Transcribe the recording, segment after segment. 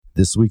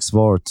This week's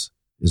Vort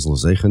is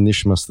L'Zecha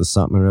Nishmas the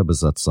Satmar Rebbe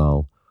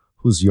Zatzal,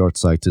 whose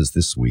yahrzeit is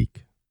this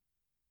week.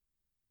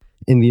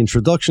 In the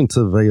introduction to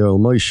Vayol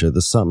Moshe,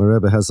 the Satmar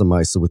Rebbe has a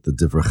Maisa with the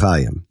Divrei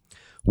Chaim.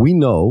 We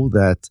know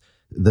that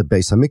the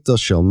Beis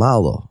Hamikdash Shel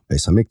Malo,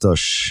 Beis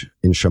Hamikdash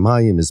in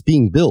Shemayim, is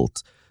being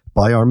built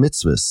by our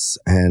mitzvahs,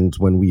 and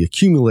when we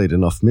accumulate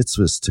enough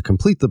mitzvahs to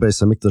complete the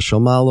Beis Hamikdash Shel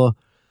Malo,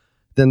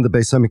 then the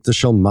Beis Hamikdash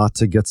Shel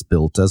Mata gets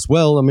built as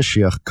well, and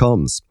Mashiach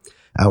comes.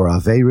 Our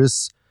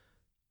Aveiros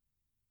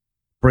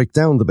break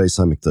down the Beis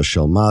Hamikdash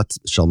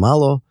Shel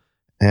Malo,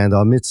 and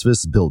our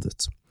mitzvahs build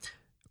it.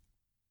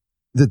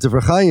 The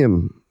Divrei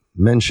Chaim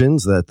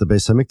mentions that the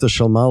Beis Hamikdash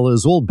Shel Malo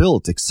is all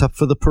built except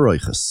for the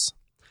Paroiches.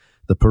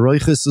 The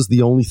Paroiches is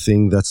the only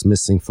thing that's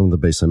missing from the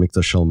Beis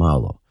Hamikdash Shel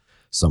Malo.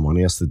 Someone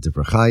asked the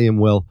Divrei Chaim,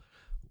 well,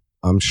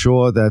 I'm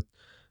sure that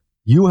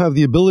you have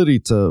the ability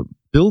to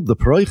build the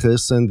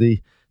Paroiches, and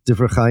the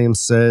Divrei Chaim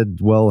said,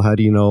 well, how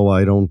do you know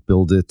I don't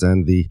build it?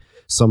 And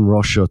some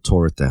Rasha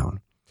tore it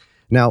down.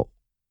 Now,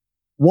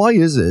 why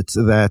is it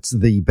that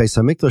the Beis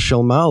Hamikdash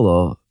Shel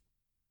Malo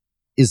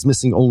is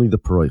missing only the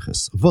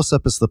Paroiches? Vos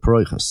epis the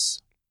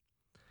Paroiches?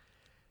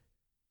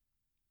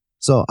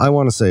 So I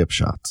want to say a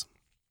pshat.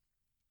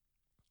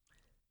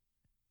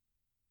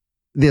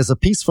 There's a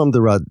piece from the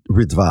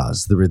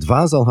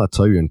Ridvaz al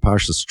HaTorah in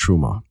Parshas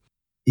Truma.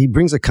 He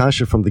brings a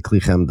kasha from the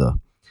Kli Chemda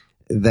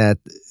that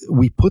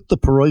we put the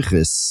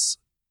Paroiches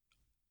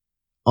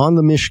on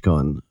the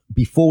Mishkan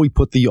before we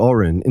put the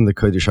Oren in the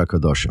Kodesh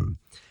HaKadoshim.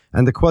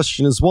 And the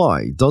question is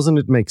why? Doesn't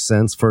it make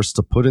sense first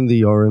to put in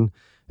the Oren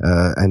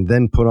and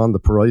then put on the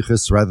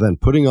Paroiches, rather than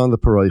putting on the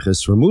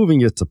Paroiches,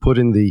 removing it to put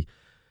in the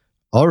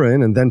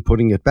Oren and then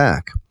putting it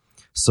back?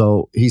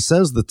 So he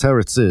says the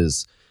teretz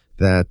is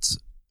that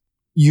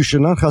you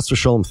should not chas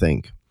v'sholom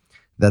think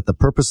that the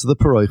purpose of the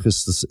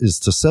Paroiches is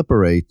to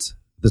separate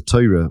the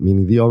Torah,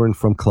 meaning the Oren,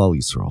 from Klal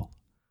Yisrael.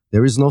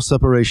 There is no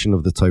separation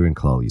of the Torah in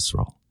Klal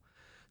Yisrael.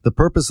 The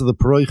purpose of the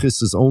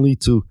Paroiches is only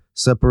to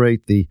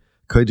separate the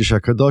Kodesh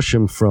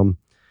HaKadoshim from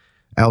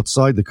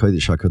outside the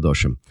Kodesh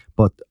HaKadoshim.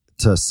 But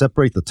to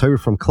separate the Torah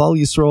from Klal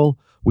Yisrael,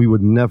 we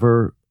would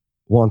never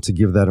want to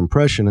give that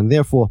impression. And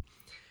therefore,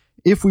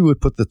 if we would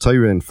put the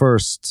Torah in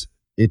first,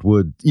 it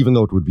would, even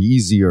though it would be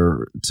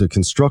easier to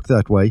construct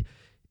that way,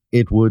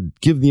 it would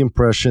give the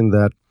impression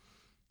that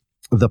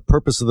the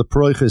purpose of the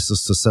Paroiches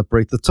is to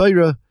separate the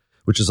Torah,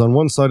 which is on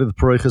one side of the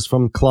Paroiches,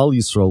 from Klal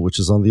Yisrael, which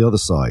is on the other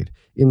side.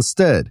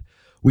 Instead,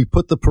 we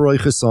put the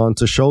Paroiches on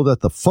to show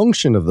that the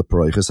function of the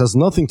Paroiches has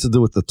nothing to do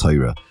with the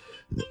Torah.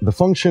 The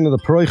function of the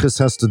Paroiches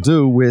has to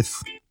do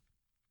with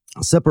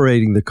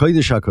separating the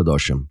Kodesh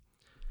HaKadoshim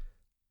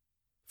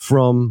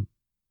from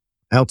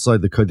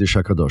outside the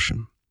Kodesh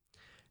HaKadoshim.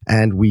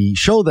 And we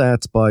show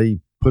that by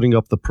putting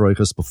up the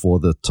Paroiches before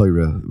the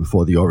Torah,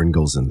 before the Oren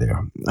goes in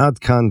there.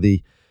 Ad kan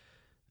the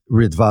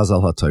Ridvaz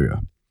al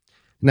HaTorah.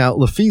 Now,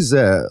 lefi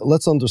zeh,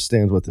 let's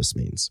understand what this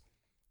means.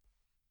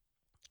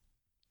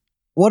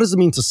 What does it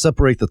mean to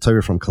separate the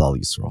Torah from Klal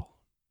Yisrael?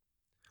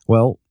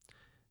 Well,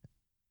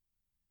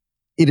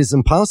 it is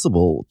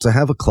impossible to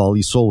have a Klal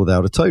Yisrael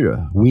without a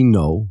Torah. We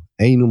know,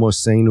 Einu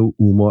Moseinu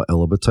Uma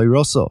Ela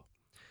B'Torah.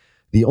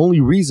 The only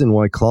reason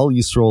why Klal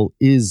Yisrael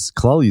is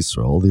Klal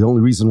Yisrael, the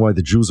only reason why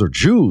the Jews are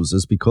Jews,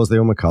 is because they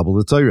are Makabel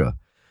the Torah.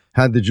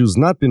 Had the Jews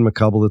not been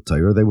Makabel the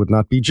Torah, they would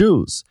not be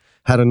Jews.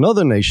 Had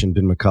another nation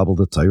been Makabel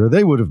the Torah,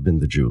 they would have been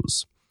the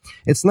Jews.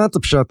 It's not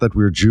the pshat that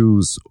we're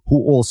Jews who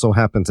also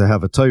happen to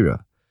have a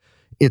Torah.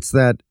 It's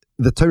that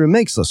the Torah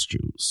makes us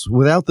Jews.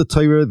 Without the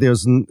Torah, there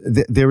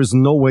is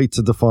no way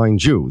to define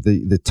Jew.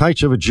 The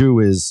taich of a Jew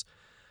is,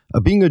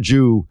 being a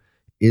Jew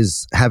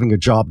is having a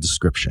job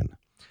description.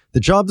 The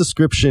job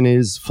description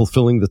is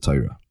fulfilling the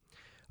Torah.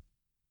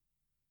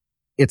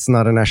 It's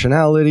not a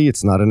nationality,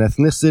 it's not an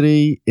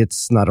ethnicity,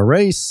 it's not a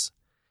race.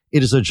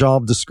 It is a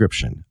job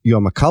description. You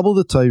are makabel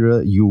the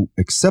Torah, you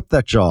accept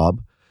that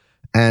job,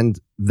 and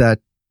that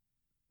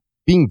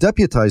being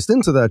deputized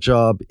into that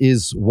job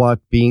is what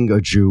being a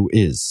Jew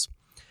is.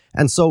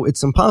 And so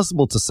it's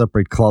impossible to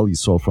separate Klal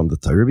Yisrael from the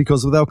Torah,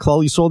 because without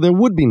Klal Yisrael there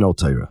would be no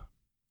Torah.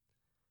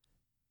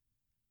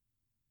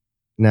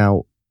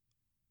 Now,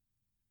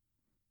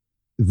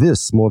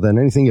 this, more than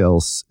anything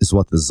else, is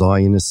what the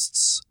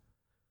Zionists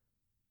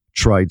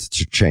tried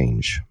to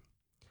change.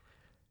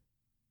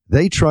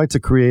 They tried to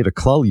create a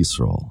Klal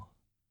Yisrael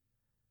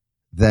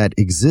that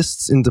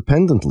exists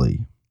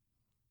independently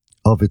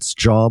of its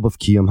job of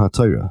Kiyam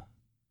HaTorah.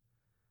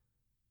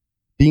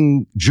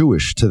 Being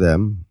Jewish to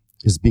them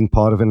is being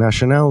part of a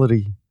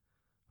nationality,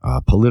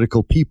 a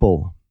political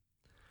people.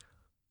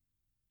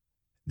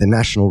 The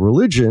national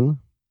religion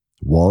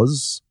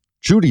was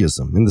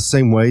Judaism, in the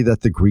same way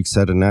that the Greeks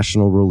had a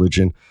national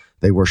religion.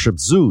 They worshipped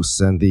Zeus,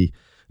 and the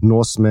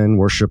Norsemen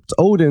worshipped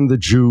Odin. The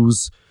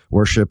Jews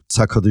worshipped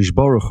HaKadosh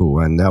Baruch Hu,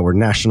 and our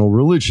national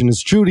religion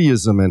is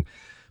Judaism.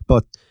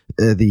 But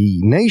the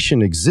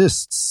nation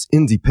exists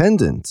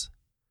independent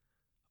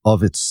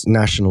of its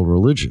national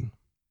religion.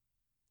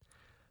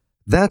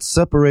 That's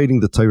separating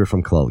the Torah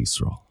from Klal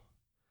Yisrael.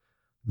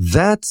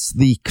 That's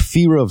the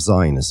kfira of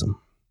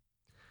Zionism.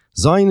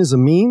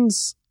 Zionism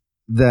means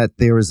that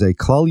there is a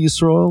Klal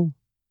Yisrael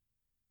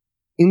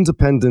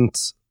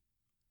independent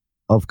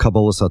of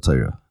Kabbalah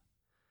Satira.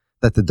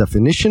 That the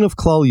definition of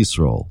Klal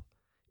Yisrael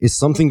is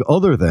something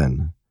other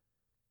than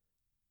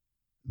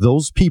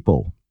those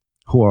people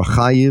who are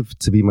chayiv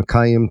to be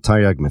makayim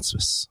taryag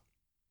mitzvahs.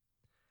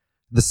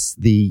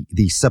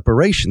 The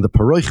separation, the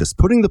paroiches,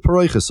 putting the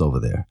paroiches over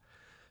there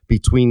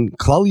between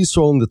Klal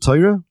Yisrael and the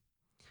Torah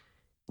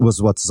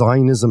was what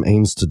Zionism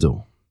aims to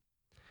do.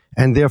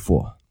 And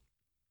therefore,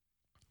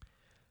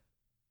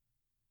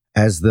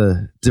 as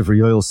the Divrei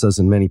Yoel says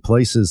in many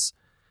places,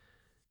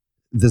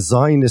 the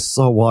Zionists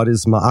saw what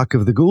is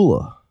ma'akev the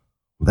Gula.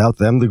 Without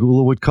them, the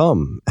Gula would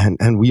come.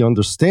 And we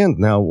understand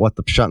now what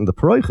the Pshat and the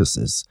Paroiches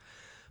is.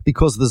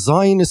 Because the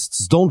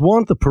Zionists don't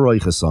want the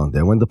Paroiches on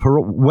there. When the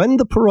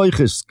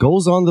Paroiches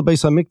goes on the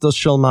Beis HaMikdash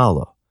Shel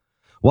Ma'ala,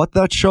 what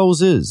that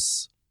shows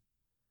is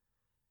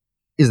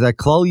that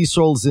Klal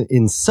Yisrael is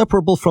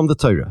inseparable from the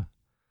Torah.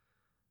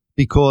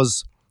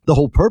 Because the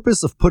whole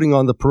purpose of putting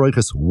on the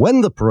Paroiches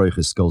when the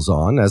Paroiches goes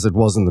on, as it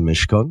was in the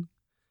Mishkan,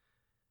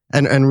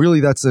 and really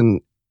that's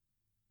an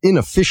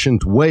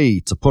inefficient way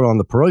to put on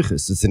the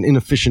paroiches. It's an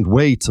inefficient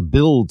way to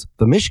build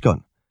the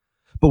Mishkan.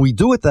 But we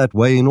do it that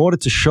way in order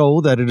to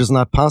show that it is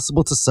not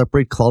possible to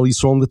separate Klal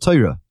Yisrael from the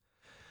Torah.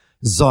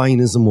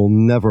 Zionism will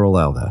never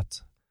allow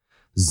that.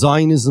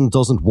 Zionism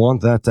doesn't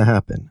want that to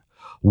happen.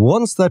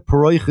 Once that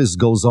paroiches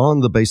goes on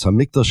the Beis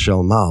HaMikdash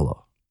Shel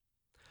Ma'ala,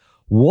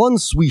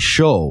 once we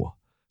show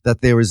that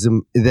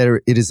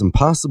it is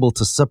impossible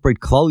to separate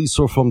Klal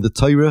Yisrael from the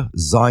Torah,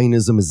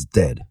 Zionism is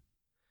dead.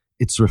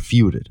 It's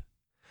refuted.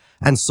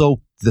 And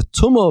so the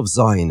Tumah of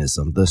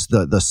Zionism,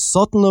 the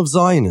Satan of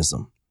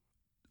Zionism,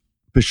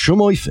 B'shum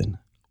Oifen,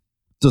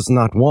 does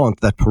not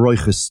want that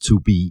paroiches to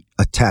be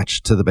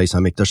attached to the Beis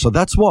HaMikdash. So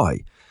that's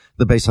why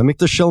the Beis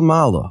HaMikdash Shel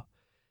Ma'ala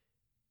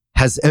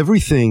has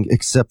everything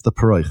except the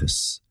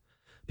paroiches.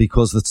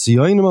 Because the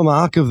Tzionim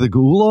HaMa'akev the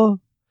Geula,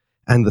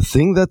 and the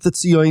thing that the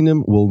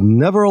Tzionim will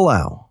never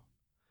allow,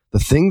 the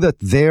thing that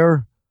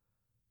their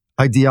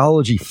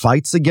ideology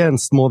fights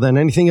against more than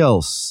anything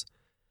else,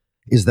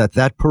 is that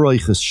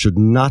paroiches should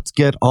not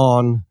get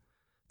on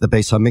the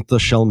Beis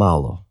HaMikdash Shel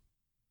Ma'ala.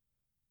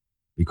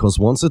 Because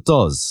once it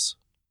does,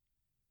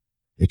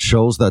 it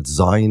shows that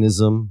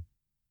Zionism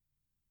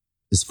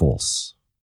is false.